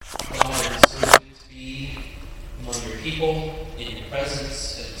people, in your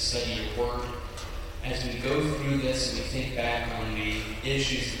presence, as we study your word. As we go through this and we think back on the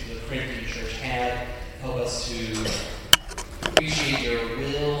issues that the Corinthian church had, help us to appreciate your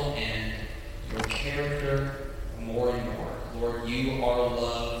will and your character more and more. Lord, you are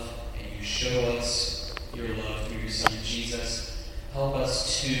love, and you show us your love through your Son, Jesus. Help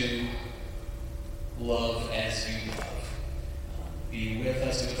us to love as you love. Be with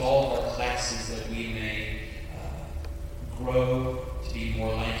us with all of our classes that we may grow to be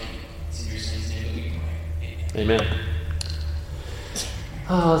more like you. It's in your Son's name that we pray. Amen.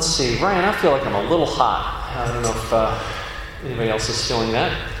 Let's see. Ryan, I feel like I'm a little hot. I don't know if anybody else is feeling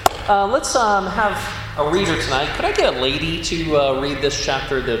that. Let's have a reader tonight. Could I get a lady to read this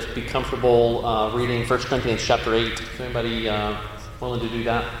chapter that'd be comfortable reading 1 Corinthians chapter 8? Is anybody willing to do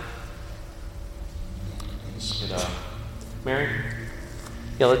that? Let's get Mary?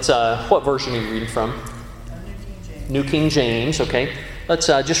 Yeah, let's, what version are you reading from? New King James. New King James, okay. Let's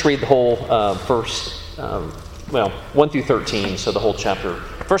just read the whole verse, 1 through 13, so the whole chapter.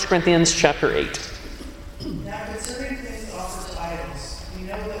 1 Corinthians chapter 8. Now concerning things offered to idols, we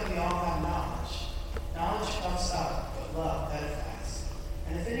know that we all have knowledge. Knowledge puffs up, but love edifies.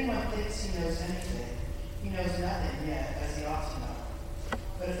 And if anyone thinks he knows anything, he knows nothing yet, as he ought to know.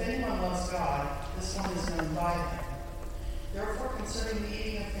 But if anyone loves God, this one is known by him. Therefore, concerning the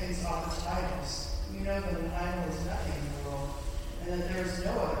eating of things offered to idols, we know that an idol is nothing in the world, and that there is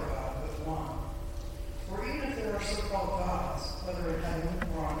no other God but one. For even if there are so-called gods, whether in heaven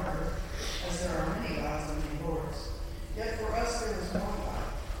or on earth, as there are many gods and many lords, yet for us there is one God,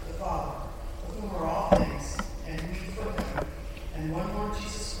 the Father, of whom are all things, and we for him, and one Lord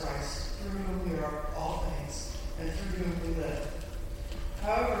Jesus Christ, through whom we are all things, and through whom we live.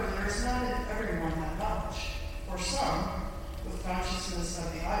 However, there is not in everyone that knowledge. For some, with consciousness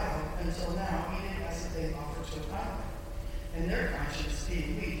of the idol, until now eating as a thing offered to an idol, and their conscience,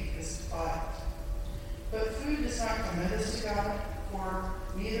 being weak, is defiled. But food does not commend us to God, for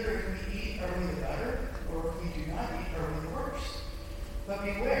neither if we eat are we the better, or if we do not eat are we the worse. But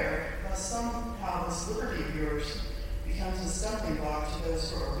beware, lest somehow this liberty of yours becomes a stumbling block to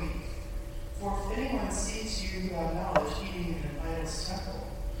those who are weak. For if anyone sees you who have knowledge eating in an idol's temple,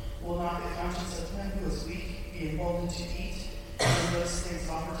 will not the conscience of him who is weak be emboldened to eat in those things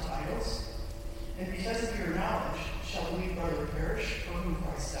offered to idols? And because of your knowledge, shall the weak brother perish, for whom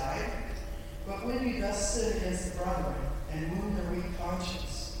Christ died? But when you thus sin against the brethren, and wound their weak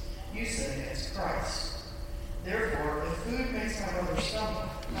conscience, you sin against Christ. Therefore, if food makes my brother stumble,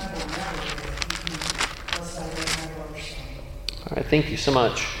 I will never eat meat, lest I make my brother stumble. All right, thank you so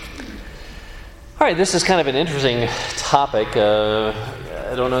much. All right, this is kind of an interesting topic.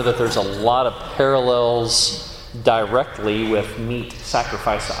 I don't know that there's a lot of parallels directly with meat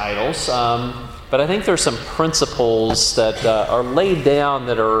sacrificed to idols, but I think there's some principles that are laid down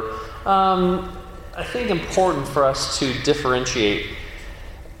that are, I think, important for us to differentiate.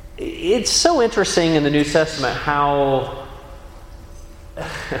 It's so interesting in the New Testament how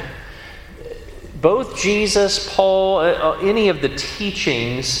both Jesus, Paul, any of the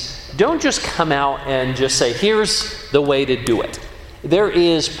teachings don't just come out and just say, here's the way to do it. There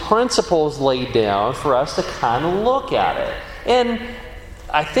is principles laid down for us to kind of look at it. And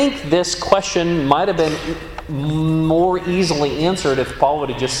I think this question might have been more easily answered if Paul would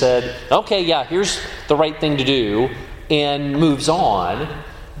have just said, okay, yeah, here's the right thing to do, and moves on.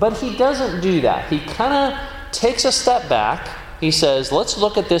 But he doesn't do that. He kind of takes a step back. He says, let's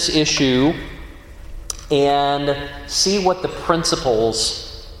look at this issue and see what the principles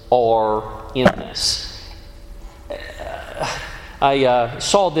are in this. I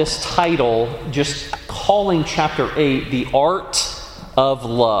saw this title, just calling chapter 8, The Art of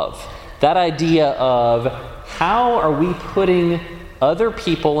Love. That idea of how are we putting other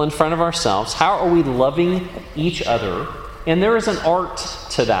people in front of ourselves? How are we loving each other? And there is an art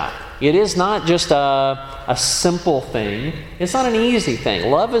to that. It is not just a simple thing. It's not an easy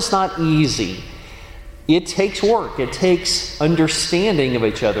thing. Love is not easy. It takes work. It takes understanding of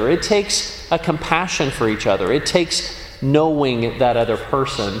each other. It takes a compassion for each other. It takes knowing that other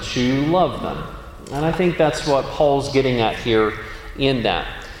person to love them. And I think that's what Paul's getting at here in that.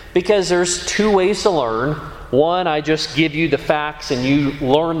 Because there's two ways to learn. One, I just give you the facts and you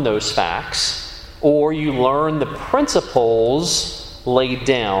learn those facts. Or you learn the principles laid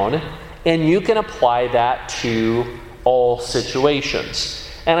down and you can apply that to all situations.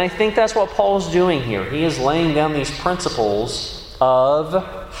 And I think that's what Paul's doing here. He is laying down these principles of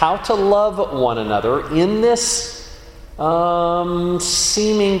how to love one another in this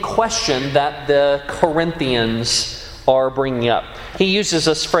seeming question that the Corinthians are bringing up. He uses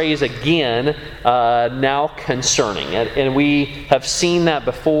this phrase again, now concerning. And we have seen that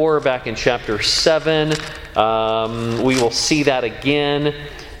before back in chapter 7. We will see that again.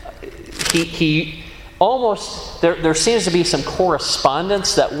 He almost, there seems to be some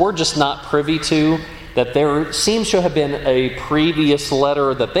correspondence that we're just not privy to, that there seems to have been a previous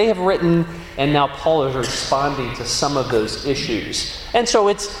letter that they have written, and now Paul is responding to some of those issues. And so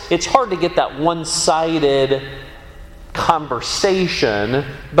it's hard to get that one-sided conversation,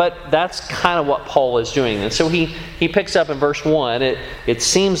 but that's kind of what Paul is doing. And so he picks up in verse 1. It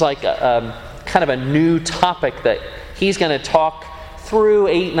seems like kind of a new topic that he's going to talk through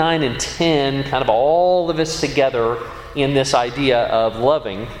 8, 9, and 10, kind of all of this together in this idea of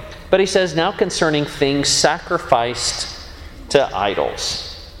loving. But he says, now concerning things sacrificed to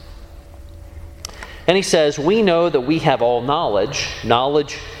idols. And he says, we know that we have all knowledge.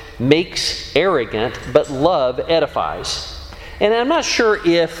 Knowledge makes arrogant, but love edifies. And I'm not sure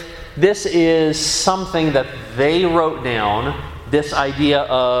if this is something that they wrote down, this idea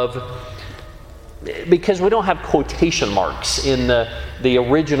of, because we don't have quotation marks in the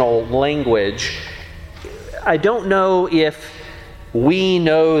original language. I don't know if we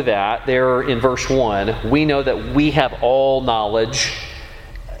know that there in verse 1, we know that we have all knowledge.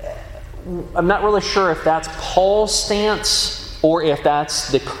 I'm not really sure if that's Paul's stance or if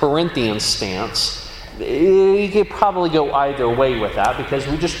that's the Corinthian stance. You could probably go either way with that because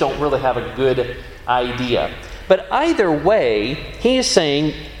we just don't really have a good idea. But either way, he is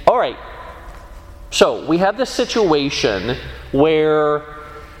saying, all right, so we have this situation where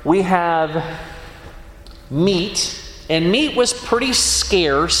we have meat, and meat was pretty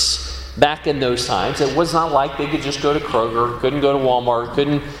scarce back in those times. It was not like they could just go to Kroger, couldn't go to Walmart,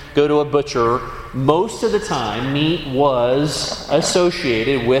 couldn't go to a butcher. Most of the time, meat was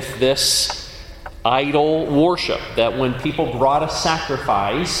associated with this idol worship, that when people brought a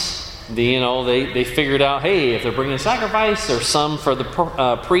sacrifice, they figured out, hey, if they're bringing a sacrifice, there's some for the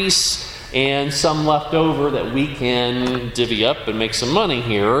priests and some left over that we can divvy up and make some money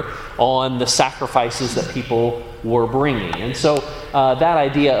here on the sacrifices that people were bringing. And so that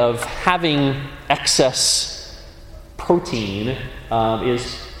idea of having excess protein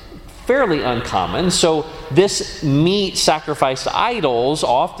is fairly uncommon. So this meat sacrificed to idols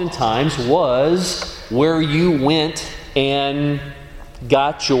oftentimes was where you went and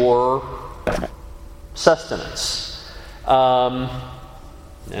got your sustenance. I'll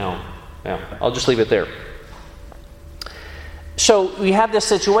just leave it there. So we have this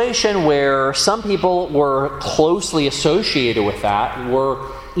situation where some people were closely associated with that,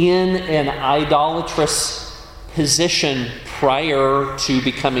 were in an idolatrous position prior to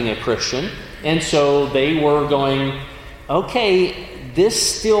becoming a Christian. And so they were going, okay,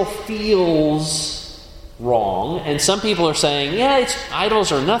 this still feels wrong. And some people are saying,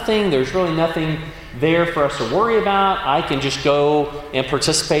 idols are nothing. There's really nothing there for us to worry about. I can just go and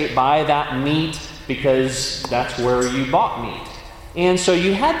participate, buy that meat because that's where you bought meat. And so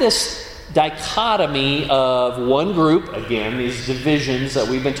you had this dichotomy of one group, again, these divisions that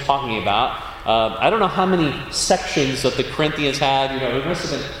we've been talking about. I don't know how many sections that the Corinthians had. There must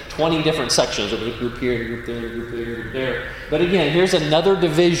have been 20 different sections. There was a group here, a group there, a group there, a group there. But again, here's another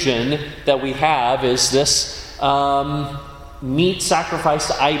division that we have, is this meat sacrifice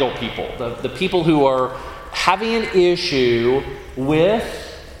to idol people. The people who are having an issue with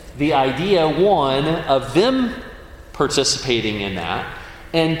the idea, one, of them participating in that,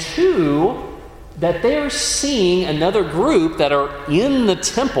 and two, that they're seeing another group that are in the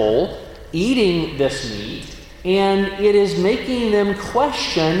temple eating this meat, and it is making them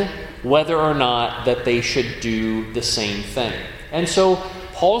question whether or not that they should do the same thing. And so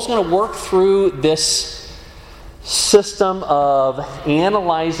Paul's going to work through this system of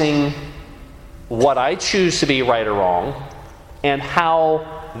analyzing what I choose to be right or wrong and how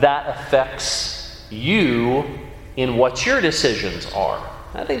that affects you in what your decisions are.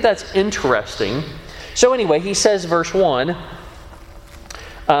 I think that's interesting. So anyway, he says, verse 1,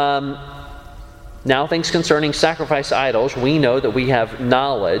 now things concerning sacrifice to idols, we know that we have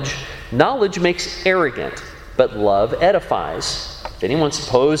knowledge. Knowledge makes arrogant, but love edifies. If anyone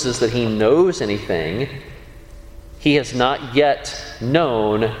supposes that he knows anything, he has not yet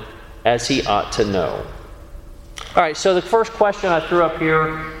known as he ought to know. All right, so the first question I threw up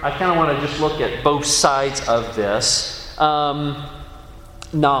here, I kind of want to just look at both sides of this.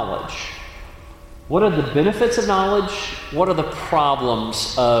 Knowledge. What are the benefits of knowledge? What are the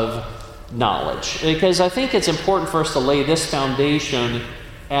problems of knowledge? Because I think it's important for us to lay this foundation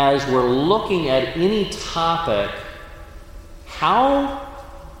as we're looking at any topic. How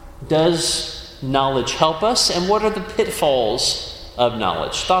does knowledge help us, and what are the pitfalls of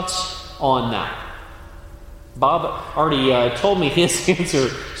knowledge? Thoughts on that? Bob already told me his answer,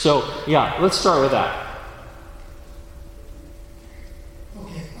 so yeah, let's start with that.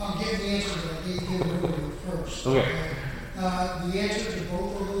 Okay, I'll give the answer that I gave him earlier first. Okay. The answer to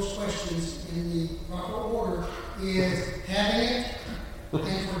both of those questions in the proper order is having it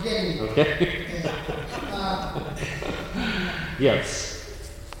and forgetting it. Okay. Yes.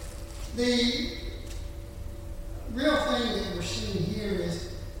 The real thing that we're seeing here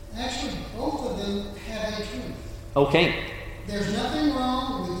is actually both of them have a truth. Okay. There's nothing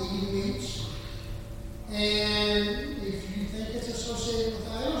wrong with eating meats, and if you think it's associated with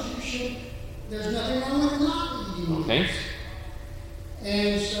idols, you should. There's nothing wrong with not eating meat. Okay.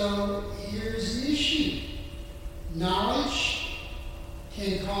 And so here's the issue. Knowledge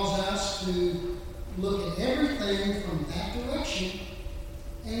can cause us to look at everything from that direction,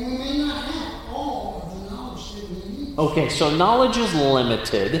 and we may not have all of the knowledge that we need. Okay, so knowledge is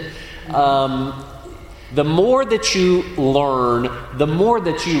limited. The more that you learn, the more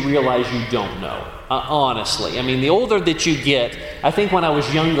that you realize you don't know. Honestly, I mean, the older that you get, I think when I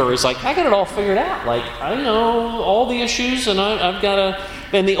was younger, it's like I got it all figured out. Like I know all the issues, and I've got to.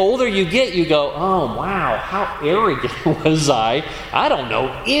 And the older you get, you go, oh wow, how arrogant was I? I don't know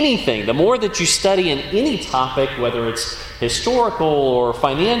anything. The more that you study in any topic, whether it's historical or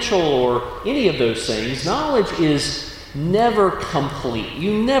financial or any of those things, knowledge is never complete.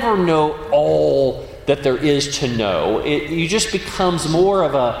 You never know all that there is to know. It just becomes more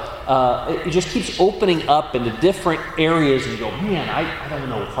of it just keeps opening up into different areas, and you go, man, I don't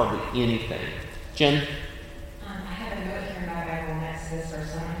know hardly anything. Jen? I have a note here in my Bible next to this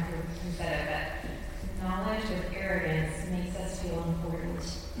verse, someone who said it, but knowledge with arrogance makes us feel important,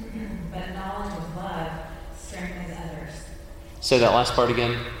 but knowledge with love strengthens others. Say that last part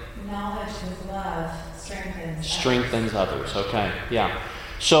again. Knowledge with love Strengthens others. Okay, yeah.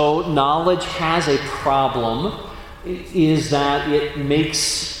 So knowledge has a problem, is that it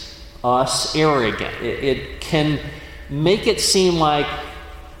makes us arrogant. It can make it seem like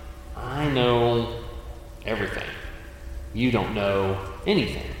I know everything. You don't know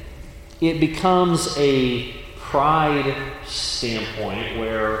anything. It becomes a pride standpoint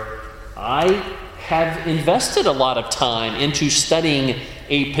where I have invested a lot of time into studying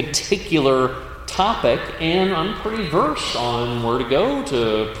a particular topic, and I'm pretty versed on where to go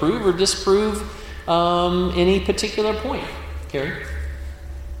to prove or disprove any particular point. Carrie?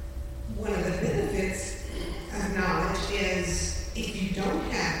 One of the benefits of knowledge is if you don't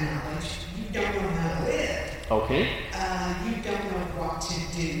have knowledge, you don't know how to live. Okay. You don't know what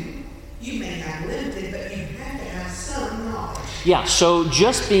to do. You may have limited, but you have to have some knowledge. Yeah, so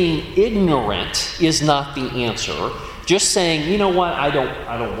just being ignorant is not the answer. Just saying, you know what, I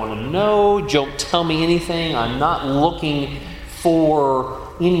don't want to know, don't tell me anything, I'm not looking for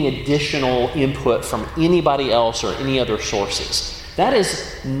any additional input from anybody else or any other sources. That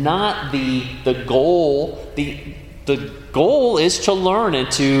is not the goal. The goal is to learn and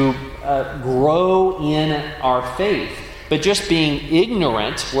to grow in our faith. But just being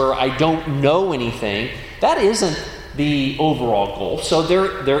ignorant, where I don't know anything, that isn't the overall goal. So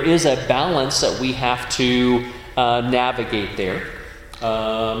there is a balance that we have to navigate there.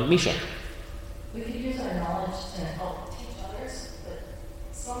 Misha? We could use our knowledge to help teach others, but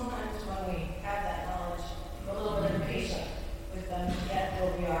sometimes when we have that knowledge, we're a little bit impatient with them to get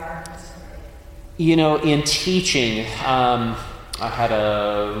where we are. You know, in teaching, I had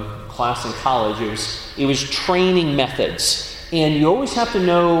a class in college. It was training methods, and you always have to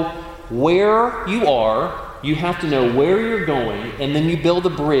know where you are. You have to know where you're going, and then you build a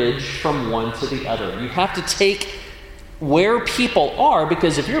bridge from one to the other. You have to take where people are,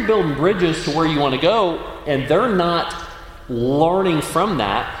 because if you're building bridges to where you want to go and they're not learning from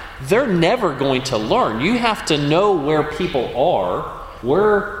that, they're never going to learn. You have to know where people are,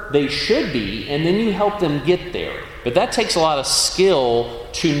 where they should be, and then you help them get there. But that takes a lot of skill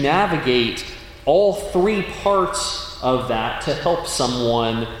to navigate all three parts of that to help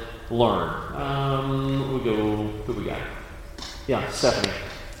someone learn. Who we got? Yeah, Stephanie.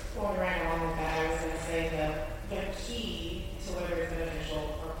 Going right along with that, I was going to say the key to whether it's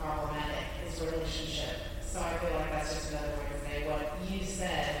beneficial or problematic is relationship. So I feel like that's just another way to say what you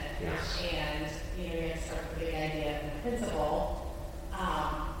said. Yes. And, you have to start with the big idea and the principle.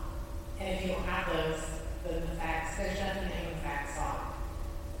 And if you don't have those, then the facts, there's nothing to hang the facts on.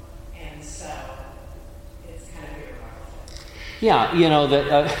 And so it's kind of weird. Yeah,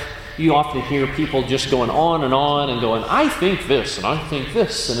 that you often hear people just going on and going, I think this and I think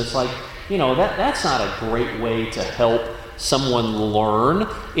this, and it's like, that's not a great way to help someone learn.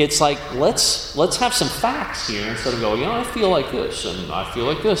 It's like, let's have some facts here instead of going, I feel like this, and I feel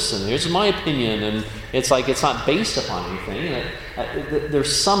like this, and here's my opinion. And it's like it's not based upon anything.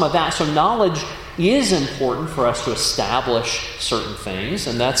 There's some of that. So knowledge is important for us to establish certain things,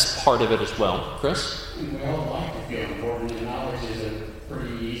 and that's part of it as well. Chris? We all like to feel important, and knowledge is a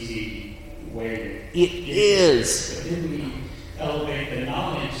pretty easy way. It is. But then we elevate the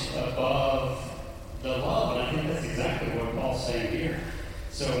knowledge above the love, and I think that's exactly what Paul's saying here.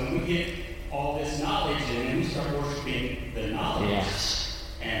 So when we get all this knowledge, and then we start worshiping the knowledge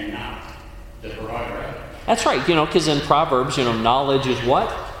and not the provider of it. That's right, because in Proverbs, knowledge is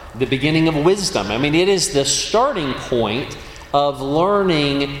what? The beginning of wisdom. I mean, it is the starting point of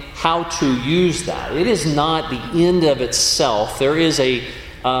learning how to use that. It is not the end of itself. There is a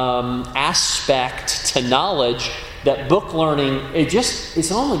aspect to knowledge that book learning,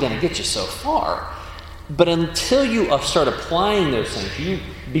 it's only going to get you so far. But until you start applying those things, you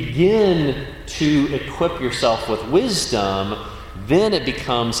begin to equip yourself with wisdom, then it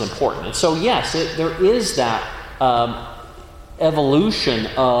becomes important. And so, yes, there is that evolution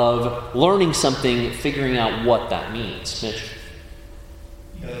of learning something, figuring out what that means. Mitch?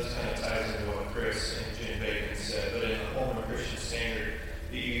 This kind of ties into what Chris and Jim Bacon said, but in the Holman Christian Standard,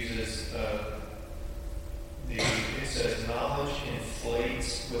 it uses it says knowledge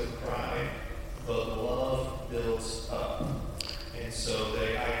inflates with pride, but love builds up. And so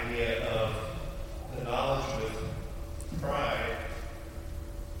the idea of the knowledge with pride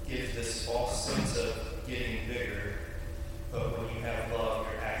gives this false sense of getting bigger, but when you have love,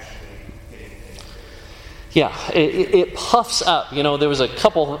 you're actually getting things bigger. Yeah, it puffs up. There was a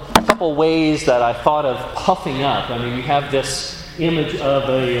couple ways that I thought of puffing up. I mean, you have this image of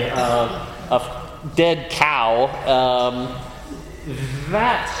a dead cow.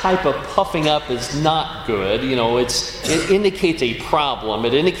 That type of puffing up is not good. It indicates a problem.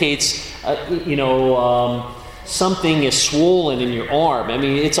 It indicates, something is swollen in your arm. I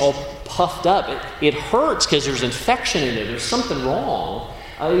mean, it's all puffed up. It hurts because there's infection in it. There's something wrong.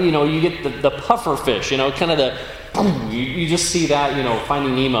 You get the puffer fish, kind of the boom. You just see that,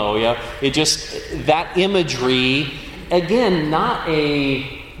 Finding Nemo. Yeah, that imagery, again, not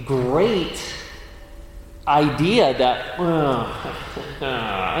a great idea that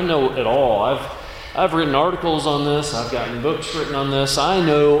I know it all. I've written articles on this. I've gotten books written on this. I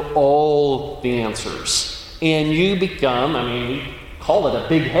know all the answers, and you become. We call it a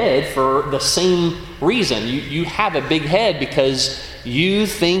big head for the same reason. You have a big head because you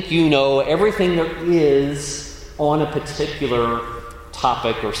think you know everything there is on a particular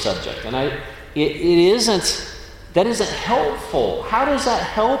topic or subject. And it isn't, that isn't helpful. How does that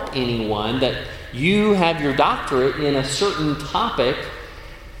help anyone that you have your doctorate in a certain topic?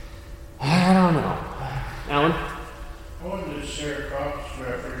 I don't know. Alan? I wanted to share Croft's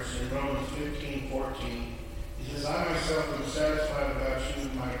reference in Romans 15:14. He says, I myself am satisfied about you,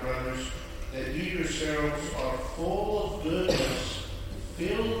 my brothers, that you yourselves are full of goodness,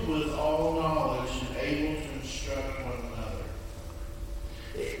 filled with all knowledge, and able to instruct one another.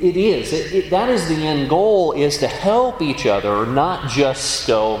 It is. That is the end goal, is to help each other, not just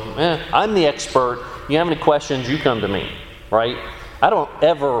go, I'm the expert. You have any questions, you come to me, right? I don't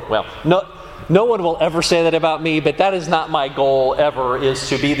ever, no one will ever say that about me, but that is not my goal ever, is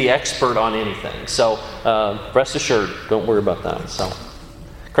to be the expert on anything. So rest assured, don't worry about that. So,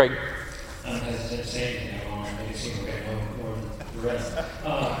 Craig? I'm hesitant to say anything. I guess you can go more than the rest.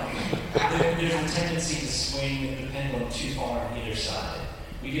 There's a tendency to swing the pendulum too far on either side.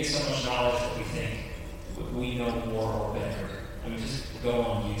 We get so much knowledge that we think we know more or better. Just go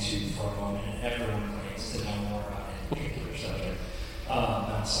on YouTube for a moment, and everyone claims to know more about any particular subject.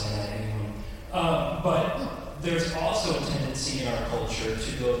 Not saying that anyone. But there's also a tendency in our culture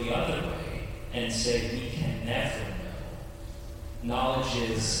to go the other way and say we can never know. Knowledge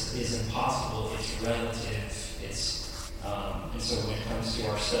is impossible. It's relative. And so when it comes to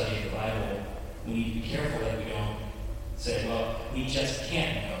our study of the Bible, we need to be careful that we don't say, well, we just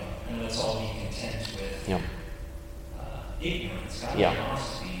can't know, and let's all be content with ignorance. God wants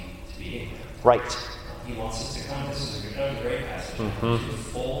us to be ignorant. Right. He wants us to come. This is another great passage. To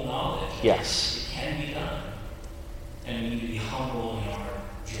full knowledge. Yes. It can be done, and we need to be humble in our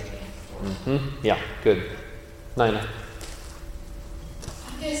journey towards it. Yeah. Good. Nina.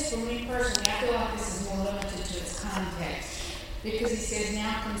 I guess for me personally, I feel like this is more limited to its context, because he says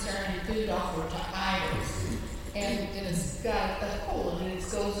now concerning food offered to idols. And it's got a colon, and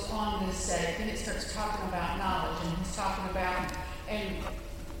it goes on to say, then it starts talking about knowledge, and he's talking about, and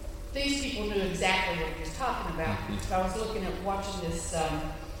these people knew exactly what he was talking about. So I was watching this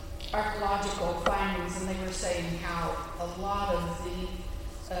archaeological findings, and they were saying how a lot of the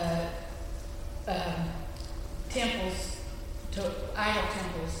temples, idol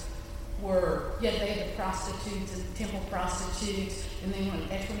temples, they had the prostitutes and temple prostitutes, and then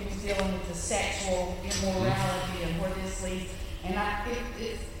that's when he was dealing with the sexual immorality and where this leads. And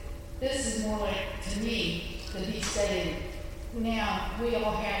this is more like, to me, that he's saying, now you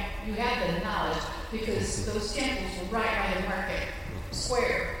have the knowledge, because those temples were right by the market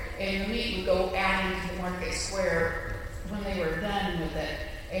square, and the meat would go out into the market square when they were done with it.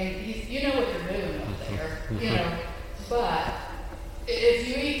 And you know what they're doing up there, But if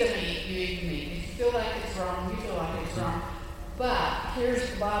you eat the meat, you eat the meat. If you feel like it's wrong, you feel like it's wrong. But here's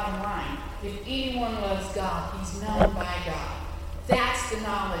the bottom line. If anyone loves God, he's known by God. That's the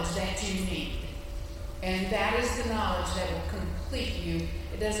knowledge that you need. And that is the knowledge that will complete you.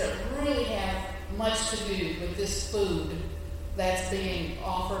 It doesn't really have much to do with this food that's being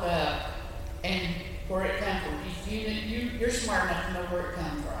offered up and where it comes from. If you're smart enough to know where it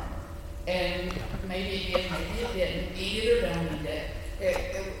comes from. And maybe it didn't. Eat it or don't eat it.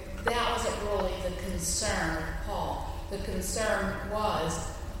 That wasn't really the concern of Paul. The concern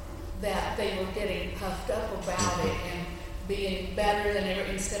was that they were getting puffed up about it and being better than ever,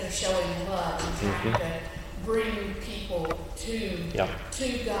 instead of showing love and trying to bring people to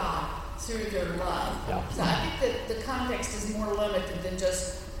God through their love. So I think that the context is more limited than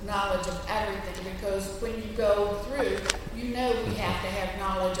just knowledge of everything, because when you go through, we have to have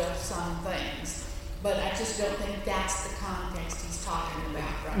knowledge of some things. But I just don't think that's the context he's talking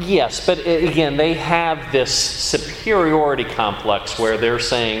about, right? Yes, but again, they have this superiority complex where they're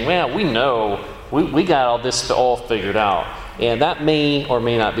saying, well, we know, we got all this all figured out. And that may or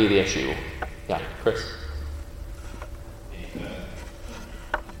may not be the issue. Yeah, Chris?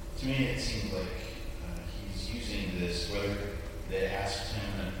 To me, it seems like he's using this, whether they asked him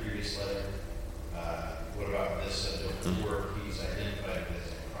in a previous letter, what about this subject of work, he's identified it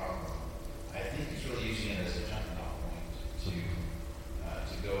as a problem. I think he's really using it as a jumping off point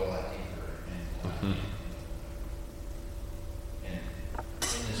to go a lot deeper. And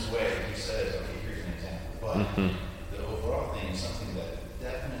in this way, he says, okay, here's an example. But the overall thing is something that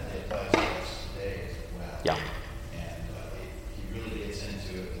definitely applies to us today as well. Yeah. And he really gets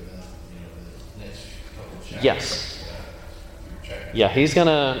into it within the next couple of chapters. Yes. Yeah, he's going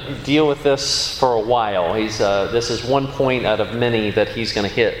to deal with this for a while. This is one point out of many that he's going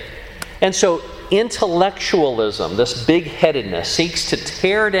to hit. And so intellectualism, this big-headedness, seeks to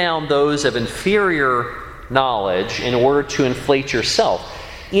tear down those of inferior knowledge in order to inflate yourself.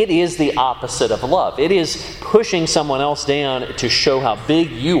 It is the opposite of love. It is pushing someone else down to show how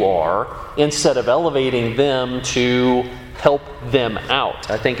big you are instead of elevating them to help them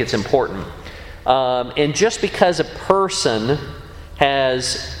out. I think it's important. And just because a person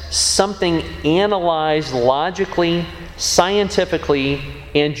has something analyzed logically, scientifically,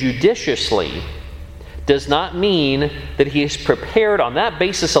 and judiciously does not mean that he is prepared on that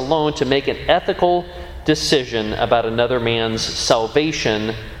basis alone to make an ethical decision about another man's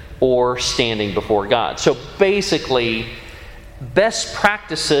salvation or standing before God. So basically, best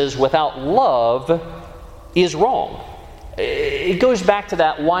practices without love is wrong. It goes back to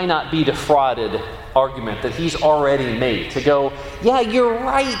that why not be defrauded argument that he's already made. To go, yeah, you're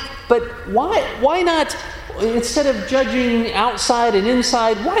right, but why not, instead of judging outside and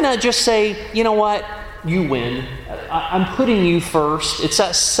inside, why not just say, you know what, you win. I'm putting you first. It's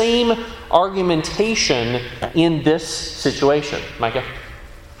that same argumentation in this situation. Micah?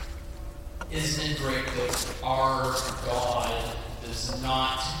 Isn't it great that our God does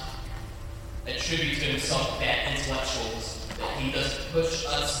not attribute to himself that intellectuals, that he doesn't push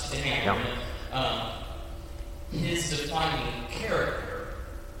us down. His defining character,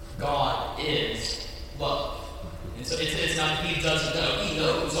 God is love. And so it's not that he doesn't know, he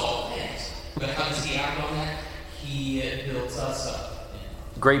knows all things. But how does he act on that? He builds us up.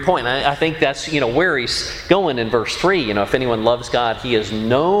 Great point. I think that's where he's going in verse 3. If anyone loves God, he is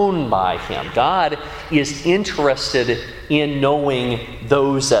known by him. God is interested in knowing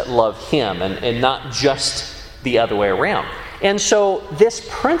those that love him, and not just the other way around. And so this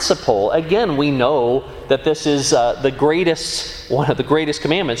principle, again, we know that this is one of the greatest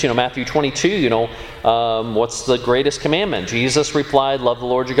commandments. Matthew 22, what's the greatest commandment? Jesus replied, love the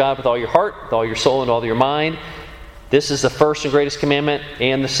Lord your God with all your heart, with all your soul, and all your mind. This is the first and greatest commandment,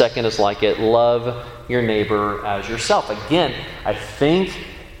 and the second is like it. Love your neighbor as yourself. Again, I think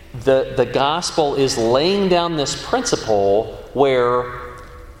the gospel is laying down this principle where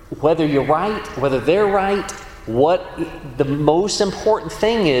whether you're right, whether they're right, what the most important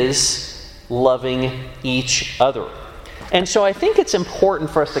thing is loving each other. And so I think it's important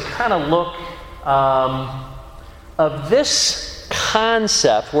for us to kind of look of this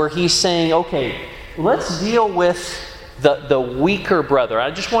concept where he's saying, okay, let's deal with the weaker brother.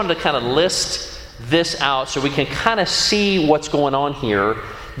 I just wanted to kind of list this out so we can kind of see what's going on here.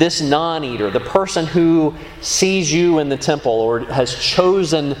 This non-eater, the person who sees you in the temple or has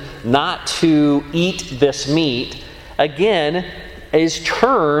chosen not to eat this meat, again, is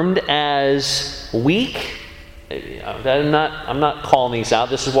termed as weak. I'm not calling these out.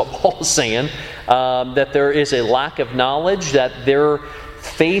 This is what Paul's saying, that there is a lack of knowledge, that their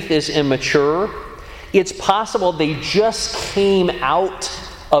faith is immature. It's possible they just came out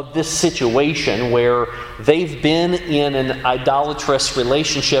of this situation where they've been in an idolatrous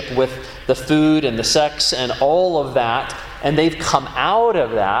relationship with the food and the sex and all of that, and they've come out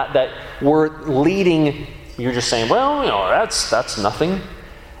of that we're leading. You're just saying, well, that's nothing.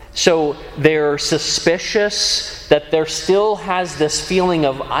 So they're suspicious that there still has this feeling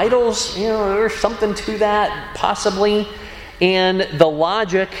of idols. There's something to that, possibly. And the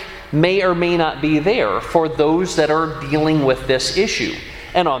logic may or may not be there for those that are dealing with this issue.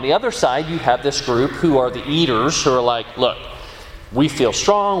 And on the other side, you have this group who are the eaters who are like, look, we feel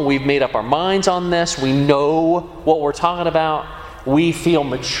strong. We've made up our minds on this. We know what we're talking about. We feel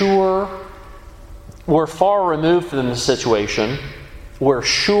mature. We're far removed from the situation. We're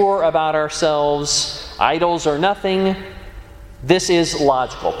sure about ourselves. Idols are nothing. This is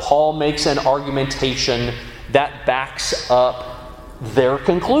logical. Paul makes an argumentation that backs up their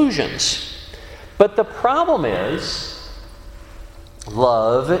conclusions. But the problem is,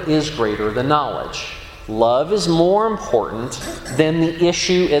 love is greater than knowledge. Love is more important than the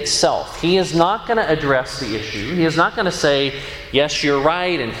issue itself. He is not going to address the issue. He is not going to say, yes, you're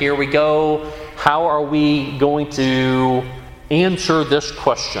right, and here we go. How are we going to answer this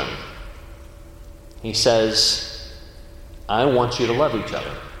question? He says, I want you to love each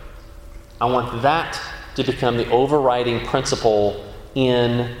other. I want that to become the overriding principle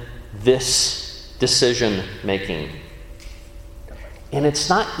in this decision making. And it's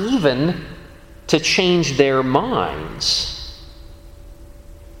not even to change their minds,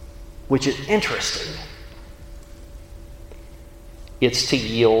 which is interesting. It's to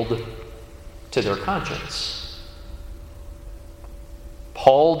yield to their conscience.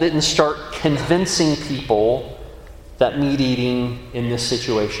 Paul didn't start convincing people that meat eating in this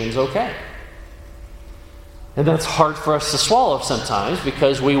situation is okay. And that's hard for us to swallow sometimes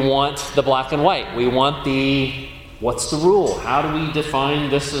because we want the black and white. We want what's the rule? How do we define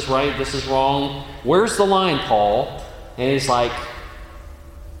this is right, this is wrong? Where's the line, Paul? And he's like,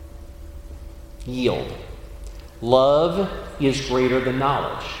 yield. Love is greater than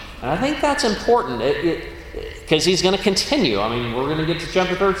knowledge. And I think that's important because he's going to continue. I mean, we're going to get to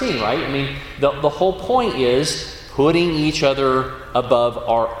chapter 13, right? I mean, the whole point is putting each other above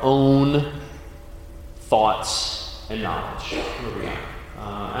our own thoughts and knowledge. Where we at?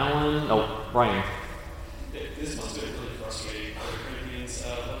 Alan? Oh, Ryan. This must have been really frustrating for the Corinthians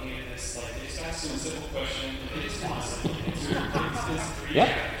looking at this. Like, they just asked him a simple question, and they just want something to answer. They spent 3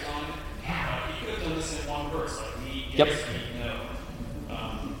 chapters on it. He could have done this in one verse, like meat, yes, meat, no.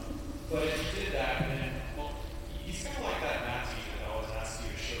 But if he did that, then, well, he's kind of like that math teacher that always asks you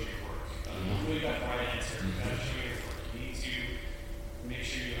to show your work. You really got the right answer. You got to show your work. You need to make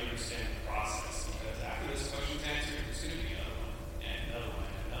sure you understand the process, because after this question's answered, there's going to be another one, and another one,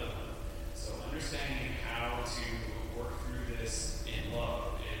 and another one. So understanding how to work through this in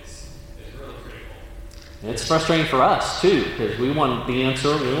love is really critical. It's frustrating for us too, because we want the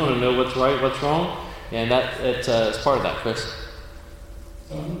answer, we want to know what's right, what's wrong, and it's part of that, Chris.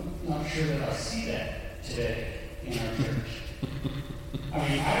 So I'm not sure that I see that today in our church. I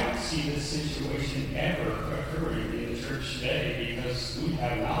mean, I don't see this situation ever occurring in the church today because we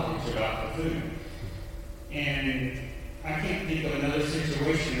have knowledge about the food. And I can't think of another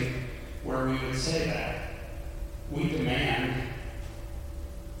situation where we would say that. We demand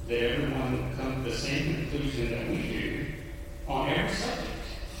that everyone come to the same conclusion that we do on every subject.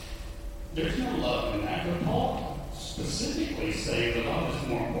 There's no love in that, but Paul specifically saying that love is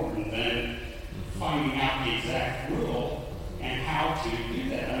more important than finding out the exact rule and how to do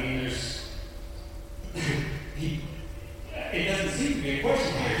that. I mean, it doesn't seem to be a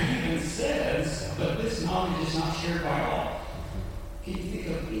question here. He even says, but this knowledge is not shared by all. Can you think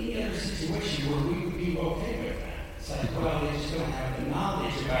of any other situation where we would be okay with that? It's like, well, they just don't have the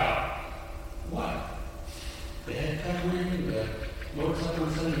knowledge about what? The head covering, the Lord's Supper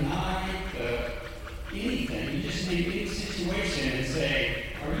on Sunday night, anything. You just name any situation and say,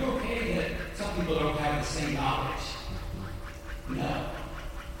 are you okay that some people don't have the same knowledge? No.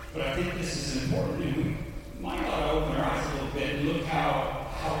 But I think this is important. And might ought to open our eyes a little bit and look how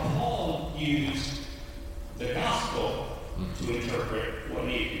Paul used the gospel to interpret what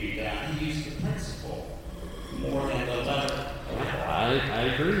needed to be done. He used the principle more than the letter. I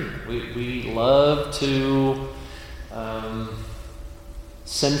agree. We love to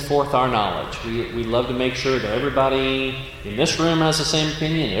send forth our knowledge. We love to make sure that everybody in this room has the same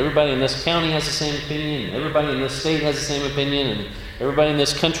opinion, everybody in this county has the same opinion, and everybody in this state has the same opinion, and everybody in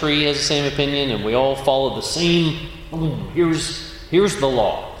this country has the same opinion, and we all follow the same, here's the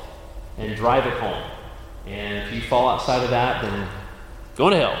law, and drive it home. And if you fall outside of that, then go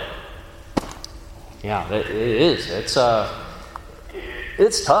to hell. Yeah, it is. It's tough.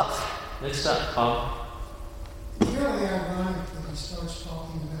 It's tough. It's really ironic that he starts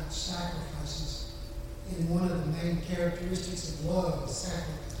talking about sacrifices, and one of the main characteristics of love is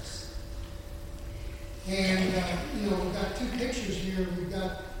sacrifice. And, we've got two pictures here. We've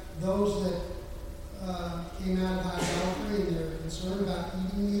got those that came out of idolatry and they're concerned about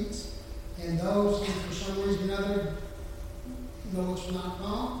eating meats, and those who, for some reason or another, know it's not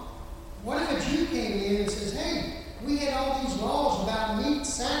wrong. What if a Jew came in and says, hey, we had all these laws about meat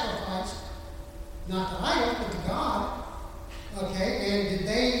sacrifice, not to idol, but to God. Okay, and did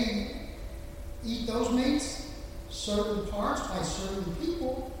they eat those meats? Certain parts by certain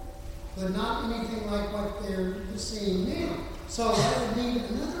people, but not anything like what they're seeing now. So that would need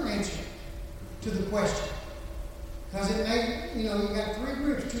another answer to the question. Because it may, you got three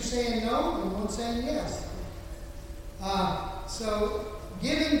groups, two saying no and one saying yes. So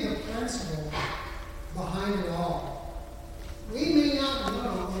giving the principle behind it all, we may not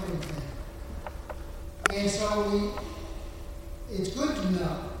know everything. And so it's good to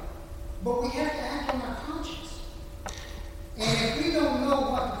know, but we have to act on our conscience. And if we don't know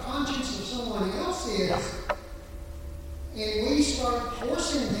what the conscience of someone else is, and we start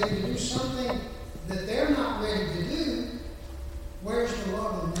forcing them to do something that they're not ready to do, where's the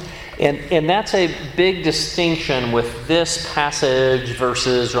love in that? And that's a big distinction with this passage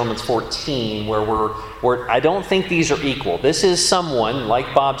versus Romans 14, where I don't think these are equal. This is someone,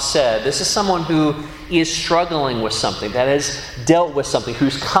 like Bob said, this is someone who is struggling with something, that has dealt with something,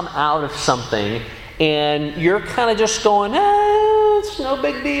 who's come out of something, and you're kind of just going, it's no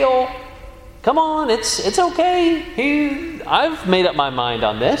big deal. Come on, it's okay. I've made up my mind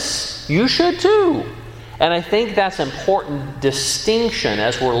on this. You should too. And I think that's an important distinction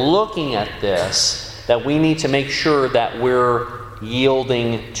as we're looking at this, that we need to make sure that we're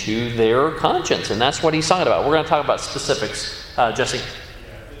yielding to their conscience. And that's what he's talking about. We're going to talk about specifics. Jesse? Yeah,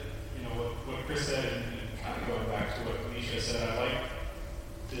 what Chris said, and kind of going back to what Misha said, I like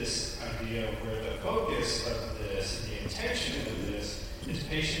this idea where the focus of this, the intention of this, is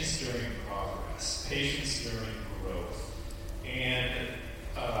patience during progress, patience during growth. And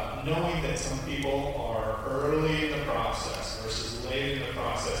knowing that some people are early in the process versus late in the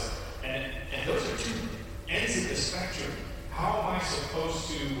process, and those are two ends of the spectrum. How am I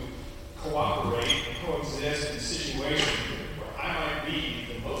supposed to cooperate and coexist in a situation where I might be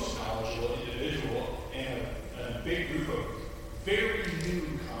the most knowledgeable individual and a big group of very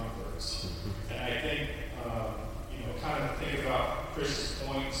new converts? And I think, kind of think about Chris's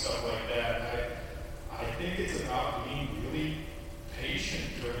point and stuff like that. I think it's about being really patient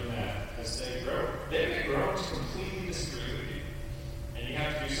during that as they grow. They may grow to completely disagree with you, and you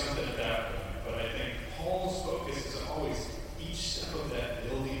have to do something at that point. But I think Paul's focus is always each step of that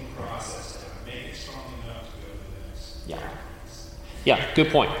building process to make it strong enough to go to the next. Yeah, good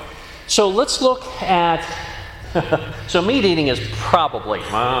point. So let's look at, so meat eating is probably,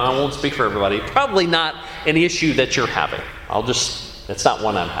 I won't speak for everybody, probably not an issue that you're having. It's not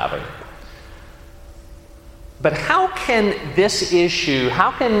one I'm having. But how can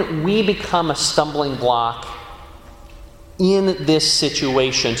we become a stumbling block in this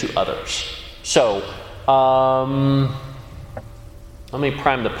situation to others? So, let me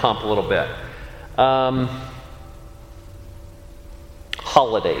prime the pump a little bit.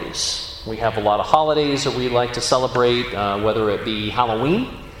 Holidays. We have a lot of holidays that we like to celebrate, whether it be Halloween,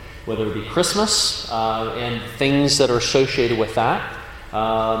 whether it be Christmas, and things that are associated with that.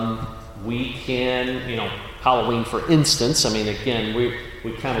 We can, Halloween, for instance, again,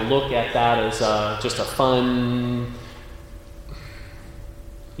 we kind of look at that as just a fun,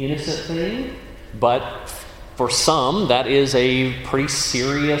 innocent thing, but for some, that is a pretty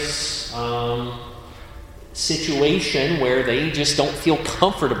serious situation where they just don't feel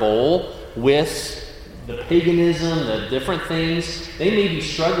comfortable with the paganism, the different things. They may be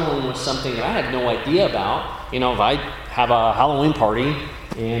struggling with something that I have no idea about. If I have a Halloween party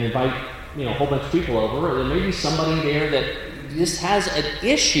and invite a whole bunch of people over, there may be somebody there that just has an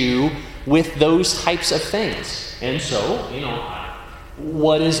issue with those types of things. And so,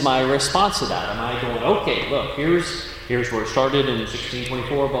 what is my response to that? Am I going, okay, look, here's where it started in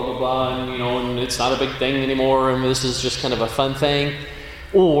 1624, blah, blah, blah, and it's not a big thing anymore, and this is just kind of a fun thing?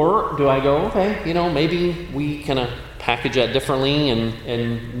 Or do I go, okay, maybe we kind of package that differently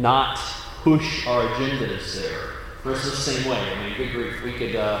and not push our agendas there? Versus the same way. I mean, good grief. We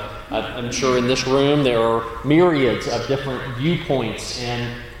could, I'm sure in this room there are myriads of different viewpoints,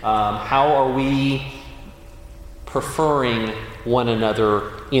 and how are we preferring one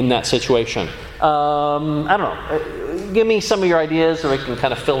another in that situation? I don't know. Give me some of your ideas so we can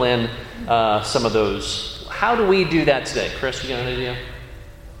kind of fill in some of those. How do we do that today? Chris, you got an idea?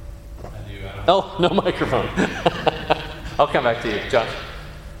 I do. Oh, no microphone. I'll come back to you. Josh.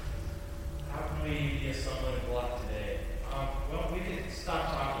 How can we be a stumbling block today? Well, we can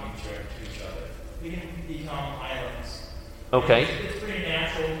stop talking to each other. We can become islands. Okay. It's pretty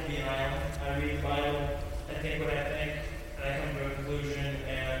natural to be an island. I read the Bible, I think what I think, and I come to a conclusion,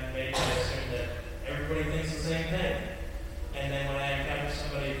 and maybe I assume that everybody thinks the same thing. And then when I encounter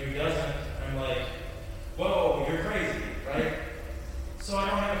somebody who doesn't, I'm like, whoa, you're crazy, right? So I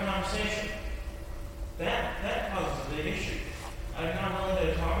don't have a conversation. That causes a big issue. I'm not willing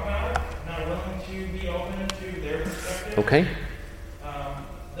to talk about it, not willing to be open to their perspective. Okay.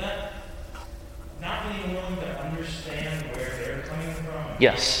 That not being willing to understand where they're coming from.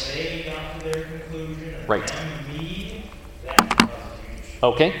 Yes. How they got to their conclusion. And Right. them, me, that causes a huge issue.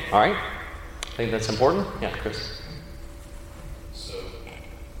 Okay. All right. I think that's important. Yeah, Chris. So,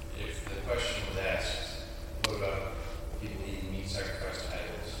 if the question was asked, what about people eating meat sacrificed to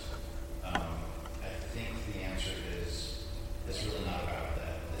idols? I think the answer is, it's really not about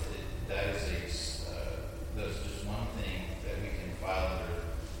that. That is that's just one thing that we can file under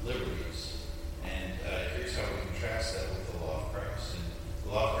liberties. And here's how we contrast that with the law of Christ. And the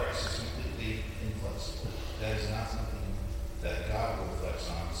law of Christ is completely inflexible. That is not something that God will flex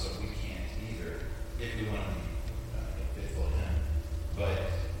on, so we can't either, if we want to be faithful to Him. But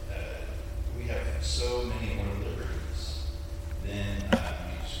we have so many more liberties than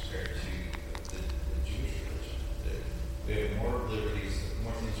compared to the Jewish religion. We have more liberties,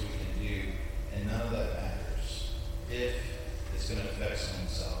 more things we can do, and none of that matters if it's going to affect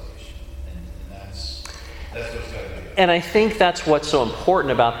someone's salvation. And that's what's got to be. And I think that's what's so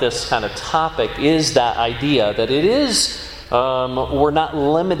important about this kind of topic is that idea that it is, we're not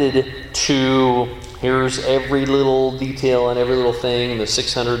limited to here's every little detail and every little thing, the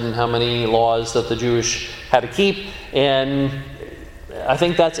 600 and how many laws that the Jewish had to keep. And I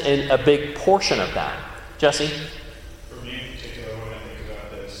think that's a big portion of that. Jesse? For me in particular, when I think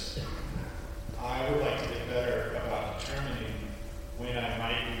about this, I would like to get better about determining when I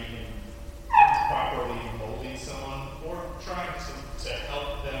might be improperly molding someone or trying to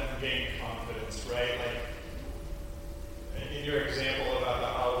help them gain confidence, right? Like, in your example about the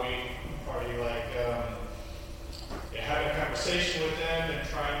Halloween party, having a conversation with them and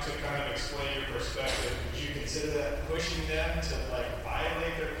trying to kind of explain your perspective, would you consider that pushing them to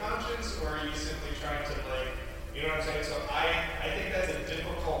violate their conscience, or are you simply trying to you know what I'm saying? So I think that's a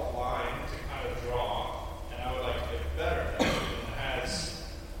difficult line to kind of draw, and I would like to get better at that. And has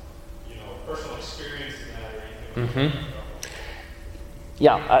personal experience in that or anything. Mm-hmm.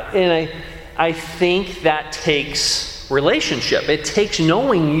 Yeah, and I think that takes relationship. It takes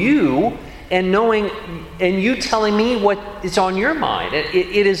knowing you and you telling me what is on your mind.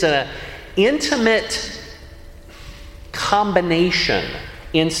 It is an intimate combination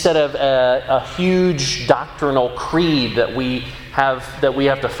instead of a huge doctrinal creed that we have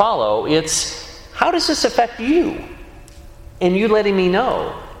to follow. It's how does this affect you, and you letting me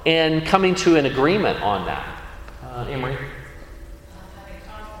know and coming to an agreement on that. Emery. Having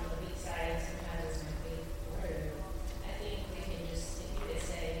come from the weak side sometimes is my faith word. I think we can just, if you could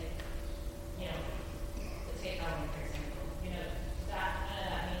say, let's take Calvin for example. That none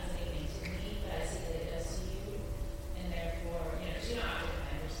of that means anything to me, but I see that it does to you, and therefore, because you don't have to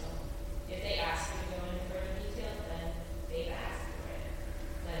defend yourself. If they ask you to go into further detail, then they've asked for it.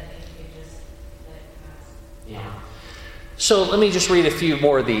 But I think you could just let it pass. Yeah. So let me just read a few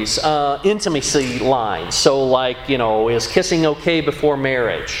more of these. Intimacy lines. So is kissing okay before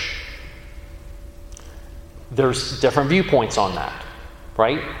marriage? There's different viewpoints on that,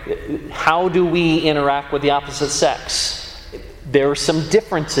 right? How do we interact with the opposite sex? There are some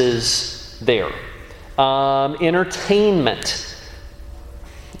differences there. Entertainment.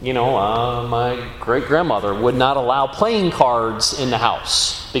 My great-grandmother would not allow playing cards in the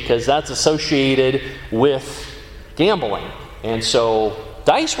house because that's associated with gambling. And so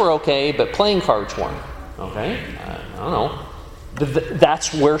dice were okay, but playing cards weren't. Okay? I don't know.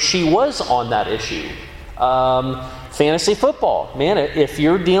 that's where she was on that issue. Fantasy football, man, if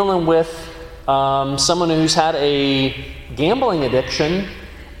you're dealing with someone who's had a gambling addiction,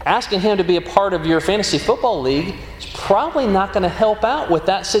 asking him to be a part of your fantasy football league is probably not going to help out with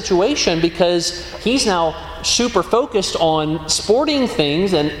that situation, because he's now super focused on sporting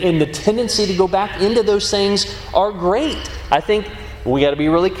things, and the tendency to go back into those things are great. I think we got to be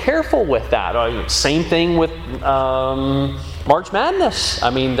really careful with that. Same thing with March Madness. I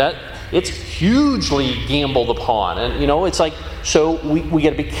mean, that it's hugely gambled upon, and it's like, so we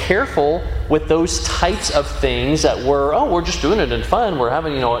got to be careful with those types of things that we're just doing it in fun. We're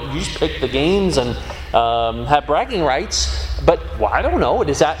having, you just pick the games and have bragging rights. But I don't know.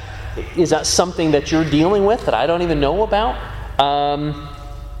 Is that something that you're dealing with that I don't even know about?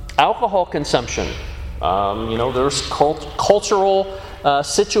 Alcohol consumption. There's cultural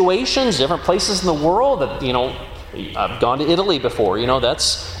situations, different places in the world that, I've gone to Italy before.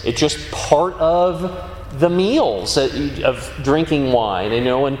 It's just part of the meals of drinking wine.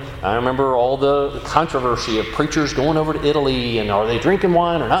 And I remember all the controversy of preachers going over to Italy, and are they drinking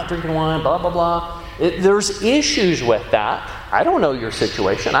wine or not drinking wine, blah, blah, blah. There's issues with that. I don't know your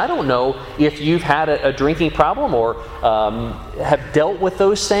situation. I don't know if you've had a drinking problem or have dealt with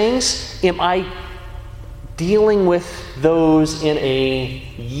those things. Am I dealing with those in a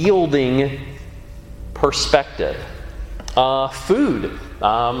yielding perspective? Food.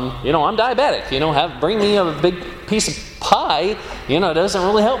 I'm diabetic. Bring me a big piece of pie. It doesn't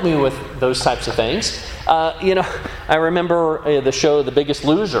really help me with those types of things. I remember the show The Biggest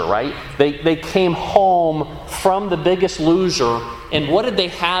Loser, right? They came home from The Biggest Loser, and what did they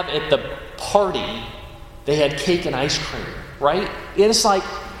have at the party? They had cake and ice cream, right? And it's like,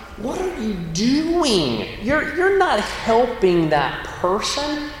 what are you doing? You're not helping that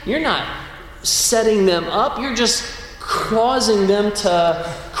person. You're not setting them up. You're just causing them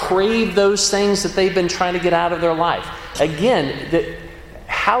to crave those things that they've been trying to get out of their life. Again,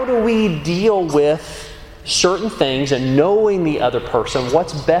 how do we deal with certain things and knowing the other person,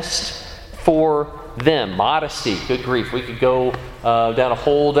 what's best for them? Modesty, good grief. We could go down a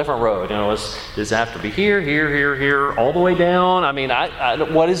whole different road. Does it have to be here, all the way down? I mean,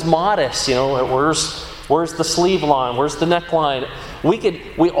 what is modest? Where's the sleeve line? Where's the neckline?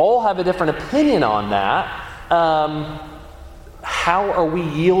 We all have a different opinion on that. How are we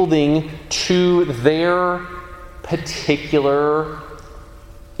yielding to their particular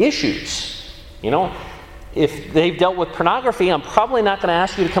issues? If they've dealt with pornography, I'm probably not going to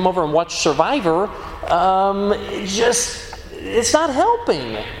ask you to come over and watch Survivor. It's not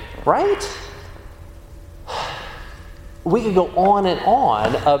helping, right? We could go on and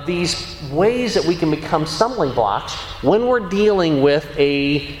on of these ways that we can become stumbling blocks when we're dealing with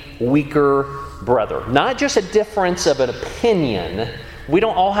a weaker brother. Not just a difference of an opinion. We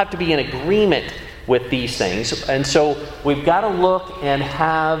don't all have to be in agreement with these things. And so we've got to look and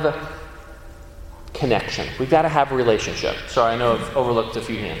have connection. We've got to have a relationship. Sorry, I know I've overlooked a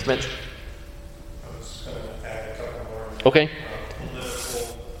few hands. Mitch? I was going to add a couple more. Okay.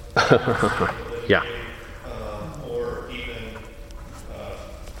 Political. Yeah. Or even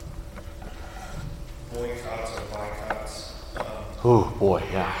boycotts or boycotts. Oh, boy,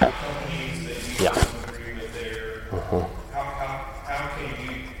 yeah. Companies that you don't agree with their... Uh-huh. How can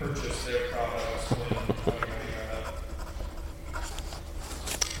you purchase their products when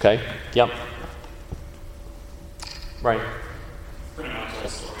Okay, yep. Right. Pretty much told a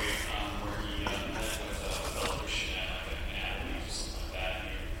story where he met with a fellow Christian at an ad week or something like that, and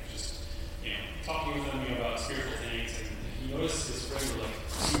he was just, talking with them about spiritual things, and he noticed his friends were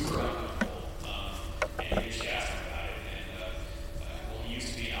super uncomfortable, and he usually asked him about it, and he used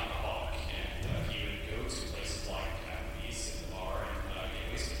to be an alcoholic, and he would go to places like Applebee's in the bar and get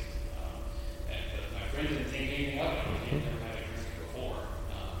wasted, but my friend didn't think anything of it. He had never had a drink before,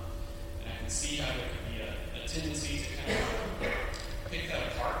 and I can see how there could be a tendency to kind of pick that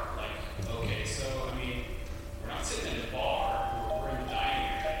apart, okay, so, we're not sitting in the bar, we're in the dining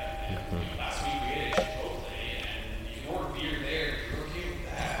area, and, last week we ate at Chipotle, and you can order beer there, you're okay with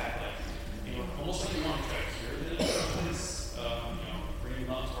that, almost like you want to try to cure this, bring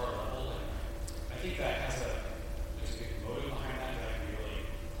them up to our level, and I think that there's a big motive behind that can be really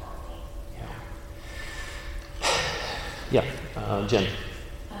harmful. Yeah, Jen.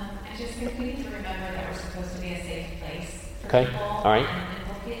 I just think we need to remember that we're supposed to be a safe place for Okay, people. all right. And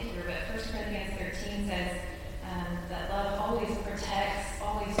we'll get here, but 1 Corinthians 13 says that love always protects,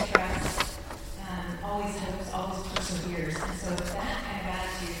 always trusts, always hopes, always perseveres. And so if that kind of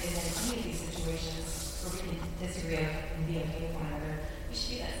attitude is in any of these situations where we can disagree and be okay with one another, we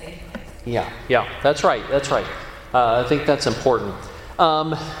should be that safe place. Yeah, that's right. I think that's important.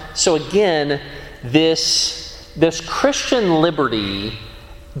 So again, this Christian liberty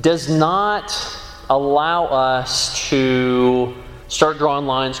does not allow us to start drawing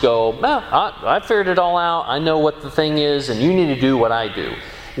lines, go, I figured it all out, I know what the thing is, and you need to do what I do.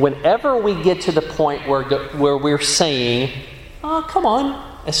 Whenever we get to the point where we're saying, oh, come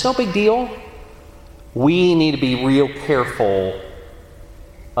on, it's no big deal, we need to be real careful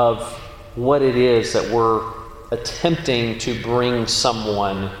of what it is that we're attempting to bring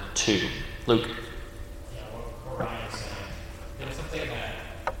someone to. Luke? Yeah, what Ryan's saying. There was something that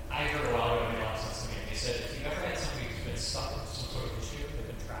I heard a while ago in the office. They said, if you've ever had somebody who's been stuck with some sort of issue, they've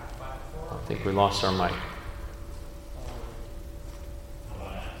been trapped by it before. I think we lost our mic. How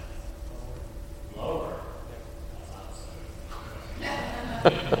about that? Lower.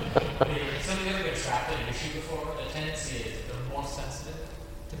 Somebody who's ever been trapped in an issue before, the tendency is that they're more sensitive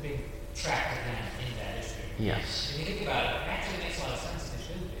to being trapped again in that issue. Yes. If you think about it, it actually makes a lot of sense. They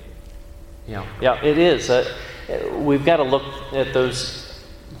shouldn't be. Yeah, it is. We've got to look at those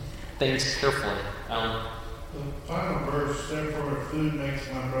things carefully. The final verse, therefore, if food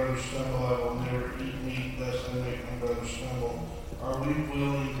makes my brother stumble, I will never eat meat lest I make my brother stumble. Are we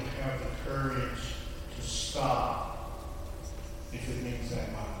willing to have the courage to stop if it means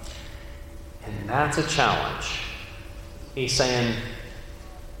that much? And that's a challenge. He's saying,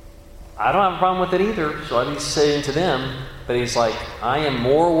 I don't have a problem with it either, so he's saying to them, but he's like, I am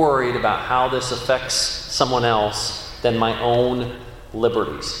more worried about how this affects someone else than my own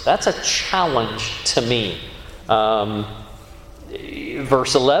liberties. That's a challenge to me.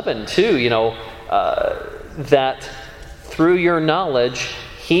 Verse 11, too, that through your knowledge,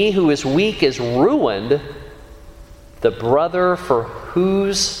 he who is weak is ruined, the brother for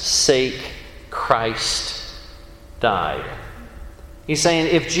whose sake Christ died. He's saying,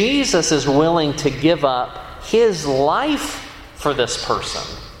 if Jesus is willing to give up his life for this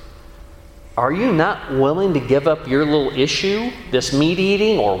person, are you not willing to give up your little issue, this meat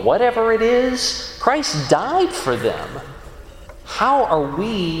eating or whatever it is? Christ died for them. How are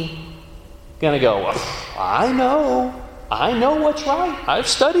we going to go, I know what's right. I've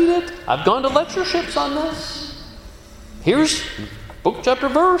studied it. I've gone to lectureships on this. Here's book, chapter,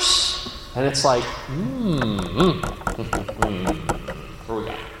 verse. And it's like, where we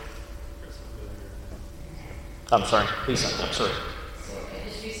got? I'm sorry, Lisa, I'm sorry. So I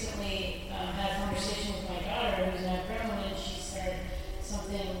just recently had a conversation with my daughter who's now grown, and she said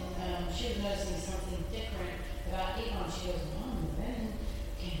something, she was noticing something different about Avon. She goes, Mom, the women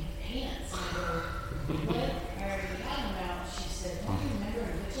can pants. And I go, what are you talking about? She said, don't you remember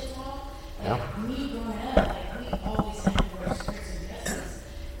in Wichita? Like, me growing up, like, we always had to wear skirts and dresses.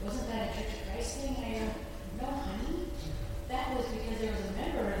 Wasn't that a Church of Christ thing? I go, no, honey. That was because there was a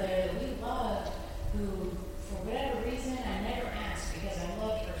member there that we loved who, for whatever reason, I never asked because I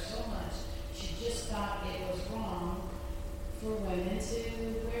loved her so much. She just thought it was wrong for women to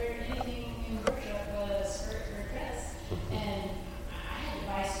wear anything in worship but a skirt or a dress. And I had to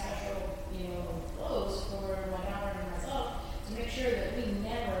buy special, clothes for my daughter and myself to make sure that we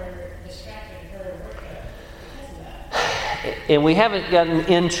never distracted her worship because of that. And we haven't gotten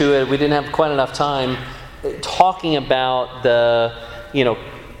into it, we didn't have quite enough time talking about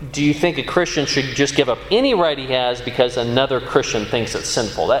do you think a Christian should just give up any right he has because another Christian thinks it's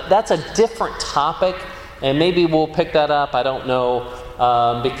sinful? That's a different topic, and maybe we'll pick that up, I don't know,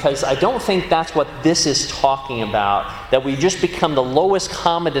 because I don't think that's what this is talking about, that we just become the lowest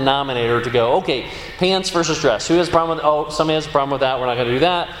common denominator to go, okay, pants versus dress. Who has a problem with somebody has a problem with that, we're not going to do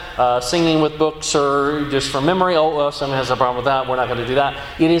that. Singing with books or just from memory, somebody has a problem with that, we're not going to do that.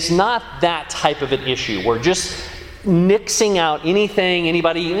 It is not that type of an issue. We're just nixing out anything,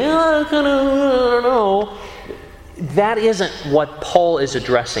 anybody, I don't know. That isn't what Paul is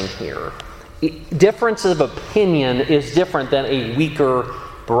addressing here. Difference of opinion is different than a weaker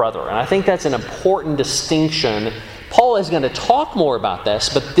brother. And I think that's an important distinction. Paul is going to talk more about this,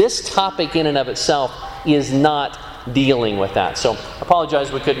 but this topic in and of itself is not dealing with that. So I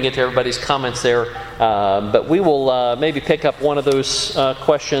apologize we couldn't get to everybody's comments there, but we will maybe pick up one of those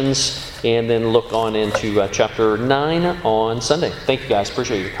questions and then look on into chapter 9 on Sunday. Thank you guys.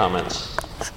 Appreciate your comments.